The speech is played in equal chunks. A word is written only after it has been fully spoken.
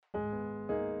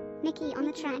Mickey on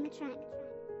the track.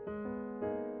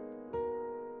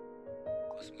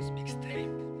 Cosmos Mixtape.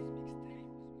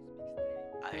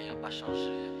 Rien pas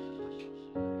changé.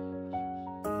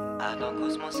 Adam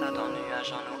Cosmos, Adam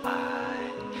nuage en nous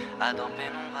high. Adam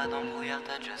pénombre, Adam brouillard,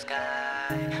 touch the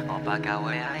sky. En pas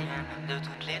kawaii, rien de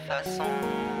toutes les façons.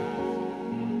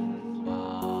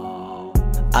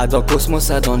 Adam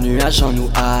Cosmos, Adam nuage en nous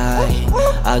high.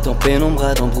 Adam pénombre,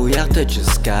 Adam brouillard, touch the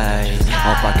sky.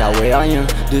 En pas kawaii, rien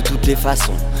de toutes les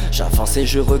façons. J'avance et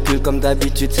je recule comme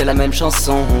d'habitude, c'est la même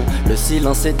chanson. Le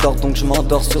silence est d'or donc je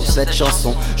m'endors sur cette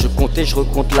chanson. Je compte et je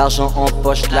recompte l'argent en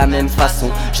poche de la même façon.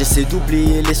 J'essaie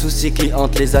d'oublier les soucis qui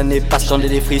hantent, les années passent, j'en ai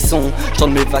des frissons. Je tente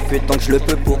de m'évacuer tant que je le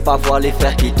peux pour pas voir les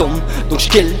fers qui tombent. Donc je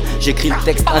kill, j'écris le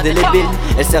texte indélébile.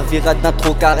 Elle servira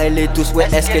d'intro car elle est douce, ouais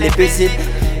est-ce qu'elle est paisible?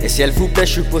 Et si elle vous plaît,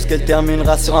 je suppose qu'elle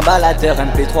terminera sur un baladeur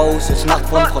MP3 ou sur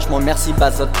smartphone. Franchement merci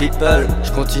Bazot People.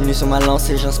 Je continue sur ma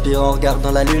lancée, j'inspire en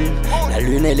regardant la lune. La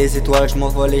lune et les étoiles, je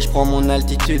m'envole et je prends mon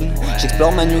altitude.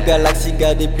 J'explore ma new galaxie,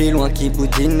 gars des plus loin qui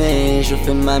boudine. Et je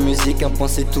fais ma musique, un point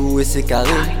c'est tout et c'est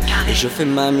carré. Et je fais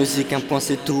ma musique, un point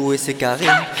c'est tout et c'est carré.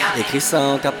 Écris ça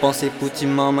en qu'à penser pouti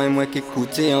maman et moi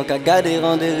qu'écouter. En qu'à garder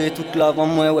rendez toute l'avant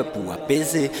moi ouais pour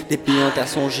apaiser. Depuis en qu'à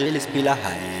songer, l'esprit la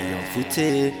high.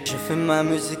 Je fais ma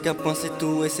musique, un point c'est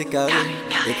tout et c'est carré.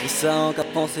 Écris ça en qu'à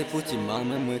penser pour ti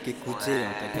maman, moi qu'écouter.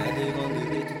 En qu'à garder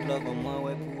rendez toute l'avant moi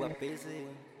ouais pour apaiser.